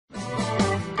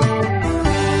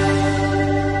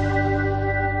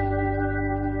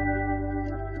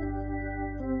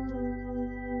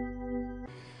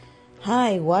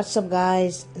Hi, what's up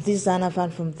guys? This is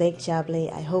Anafan from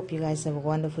TechAply. I hope you guys have a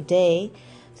wonderful day.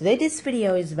 Today this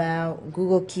video is about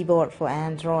Google Keyboard for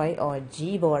Android or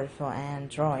Gboard for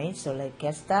Android. So let's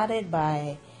get started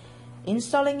by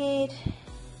installing it.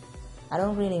 I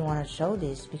don't really want to show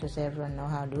this because everyone know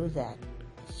how to do that.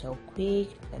 So quick,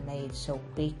 I made it so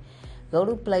quick. Go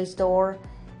to Play Store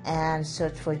and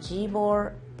search for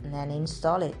Gboard and then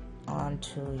install it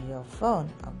onto your phone.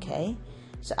 Okay.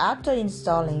 So after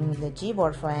installing the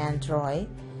Gboard for Android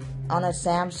on a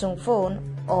Samsung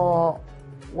phone or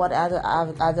what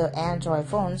other Android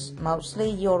phones, mostly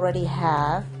you already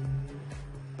have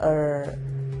a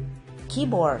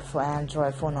keyboard for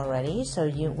Android phone already. So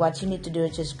what you need to do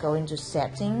is just go into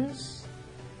settings,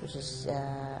 which is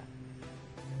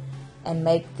and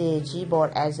make the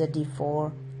Gboard as a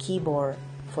default keyboard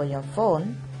for your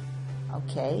phone.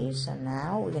 Okay, so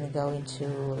now we're gonna go into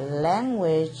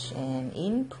language and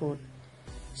input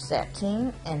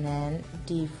setting and then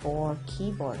default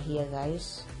keyboard here,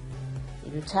 guys.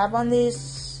 If you tap on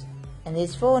this, and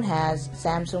this phone has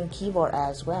Samsung keyboard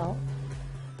as well,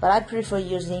 but I prefer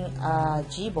using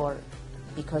Gboard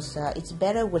because it's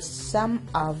better with some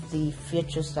of the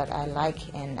features that I like,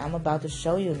 and I'm about to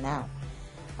show you now.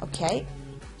 Okay,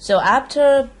 so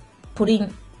after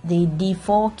putting the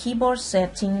default keyboard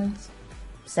settings,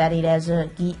 set it as a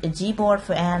Gboard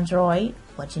for Android,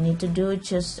 what you need to do is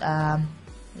just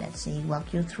let's see,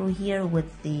 walk you through here with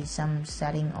some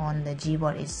setting on the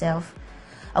Gboard itself.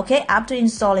 Okay, after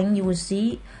installing, you will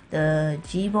see the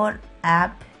Gboard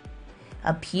app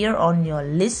appear on your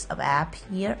list of app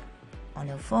here on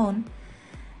your phone,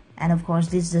 and of course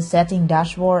this is the setting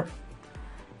dashboard.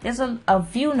 There's a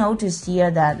few notices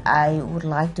here that I would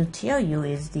like to tell you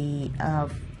is the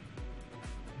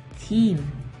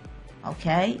theme.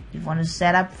 Okay, if you want to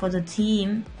set up for the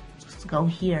theme, just go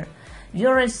here. You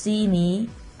already see me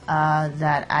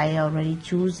that I already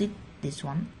choose this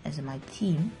one as my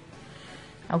theme.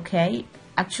 Okay,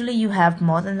 actually you have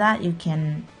more than that. You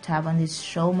can tap on this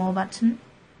show more button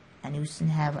and you can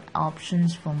have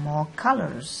options for more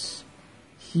colors.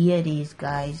 Here it is,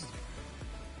 guys.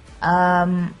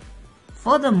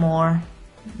 Furthermore,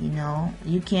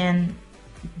 you can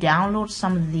download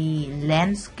some of the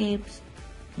landscapes,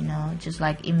 just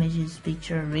like images,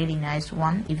 picture, really nice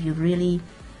one. If you really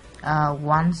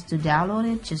want to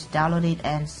download it, just download it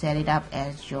and set it up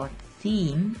as your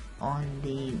theme on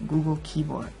the Google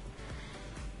Keyboard.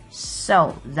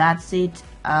 So that's it.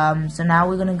 So now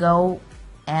we're gonna go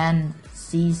and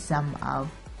see some of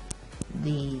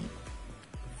the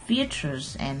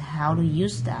features and how to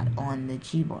use that on the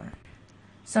Gboard.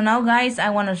 So now guys,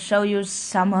 I want to show you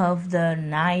some of the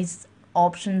nice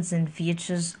options and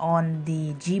features on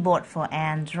the Gboard for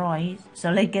Android. So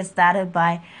let's get started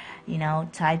by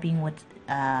typing with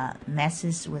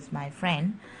message with my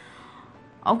friend.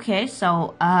 Okay,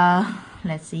 so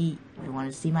let's see. We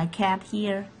want to see my cat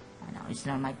here. I know it's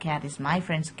not my cat, it's my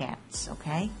friend's cats.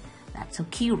 Okay, that's so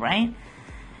cute, right?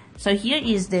 So here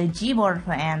is the Gboard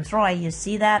for Android. You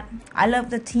see that? I love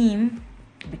the theme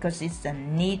because it's a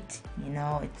neat,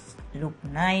 it's look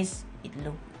nice, it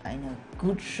look in a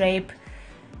good shape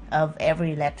of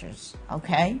every letters.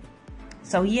 Okay,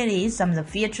 so here is some of the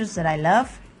features that I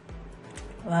love.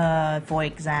 For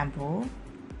example,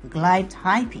 glide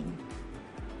typing.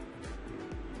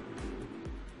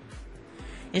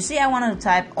 You see, I want to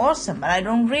type awesome, but I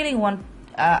don't really want.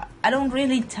 I don't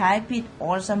really type it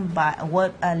awesome by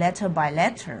letter by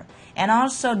letter, and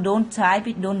also don't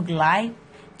glide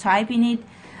typing it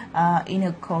in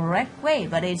a correct way,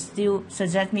 but it still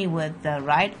suggests me with the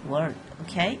right word.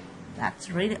 Okay,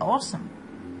 that's really awesome.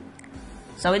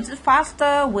 So it's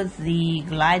faster with the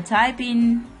glide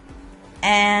typing.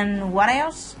 And what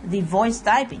else? The voice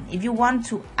typing. If you want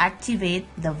to activate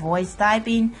the voice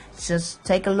typing, just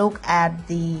take a look at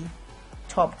the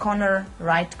top corner,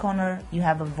 right corner. You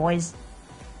have a voice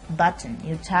button.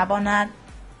 You tap on that,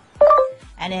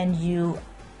 and then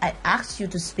it asks you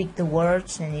to speak the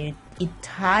words, and it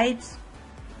types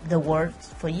the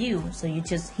words for you. So you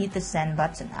just hit the send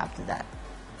button after that.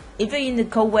 If you're in the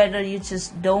cold weather, you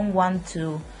just don't want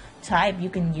to type, you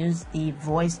can use the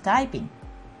voice typing.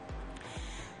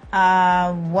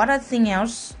 What other thing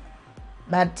else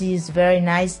that is very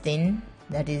nice thing,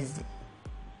 that is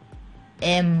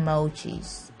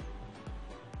emojis.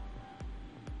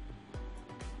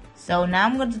 So now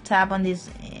I'm going to tap on this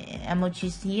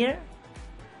emojis here,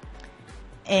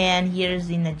 and here is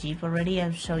in the GIF already.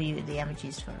 I'll show you the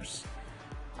emojis first.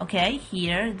 Okay,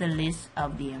 here the list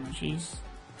of the emojis.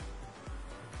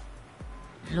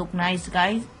 Look nice,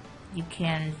 guys. You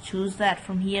can choose that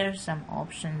from here, some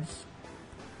options,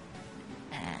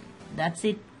 and that's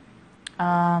it.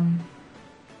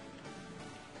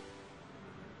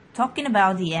 talking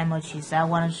about the emojis, I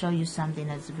want to show you something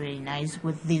that's very nice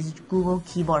with this Google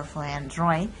Keyboard for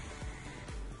Android.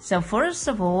 So first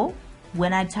of all,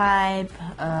 when I type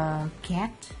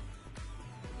cat,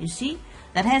 you see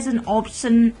that has an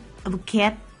option of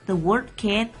cat, the word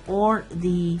cat, or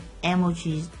the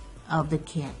emojis of the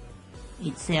cat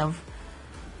itself.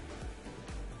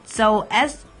 So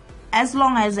as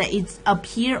long as it's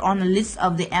appear on the list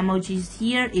of the emojis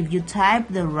here, if you type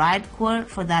the right word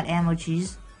for that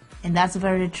emojis, and that's a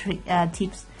very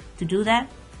tips to do that.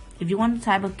 If you want to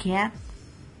type a cat,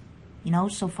 you know,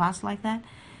 so fast like that,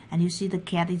 and you see the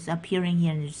cat is appearing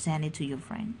here, and you send it to your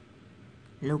friend.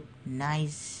 Look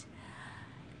nice.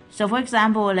 So for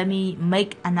example, let me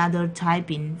make another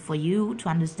typing for you to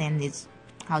understand this,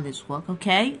 how this works.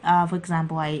 Okay, for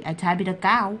example, I type it a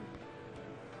cow.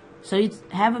 So it's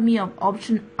have me an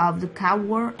option of the cow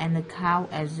word and the cow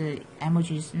as the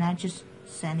emojis, and I just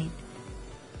send it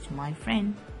to my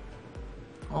friend.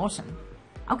 Awesome.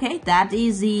 Okay, that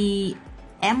is the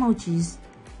emojis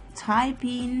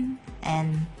typing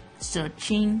and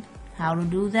searching, how to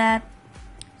do that.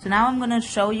 So now I'm gonna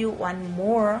show you one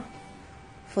more.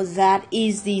 For that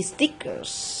is the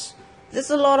stickers.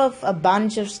 There's a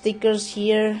bunch of stickers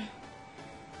here,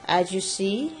 as you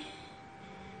see,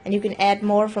 and you can add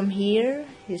more from here.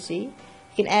 You see, you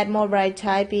can add more by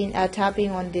tapping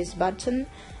on this button,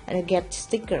 and you get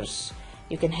stickers.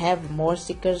 You can have more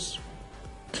stickers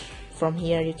from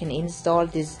here. You can install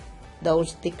those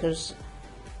stickers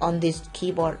on this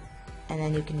keyboard, and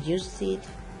then you can use it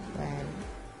when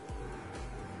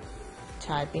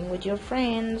typing with your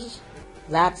friends.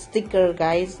 That sticker,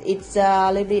 guys, it's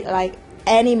a little bit like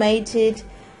animated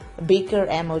bigger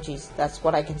emojis. That's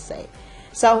what I can say.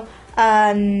 So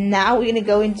now we're gonna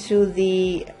go into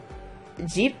the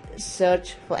GIF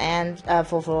search for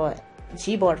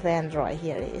Gboard for Android.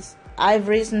 Here it is. I've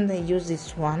recently used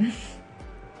this one.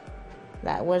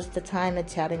 That was the time of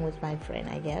chatting with my friend,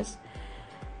 I guess.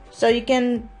 So you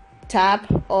can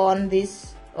tap on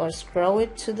this or scroll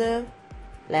it to the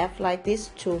left like this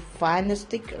to find the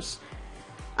stickers,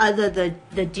 other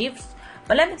the GIFs.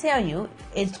 But let me tell you,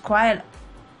 it's quite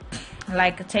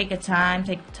like take time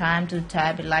to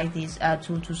type it like this,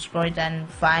 to scroll it and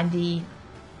find the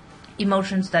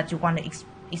emotions that you want to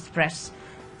express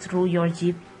through your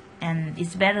GIF. And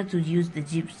it's better to use the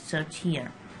GIF search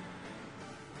here.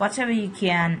 Whatever you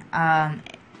can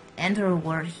enter a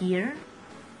word here.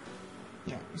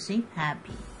 Yeah, you see,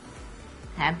 happy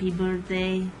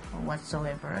birthday or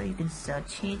whatsoever, you can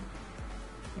search it.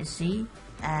 You see,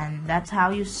 and that's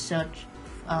how you search.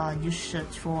 You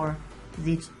search for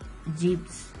these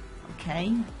GIFs. Okay,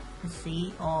 you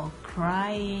see, or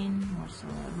crying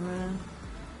whatsoever.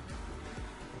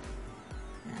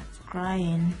 That's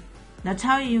crying. That's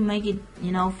how you make it,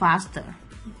 you know, faster,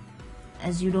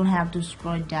 as you don't have to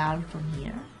scroll down from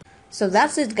here. So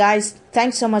that's it, guys.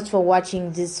 Thanks so much for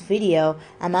watching this video.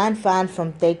 I'm Anfan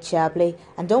from TechAply,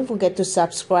 and don't forget to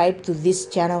subscribe to this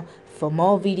channel for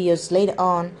more videos later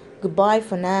on. Goodbye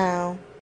for now.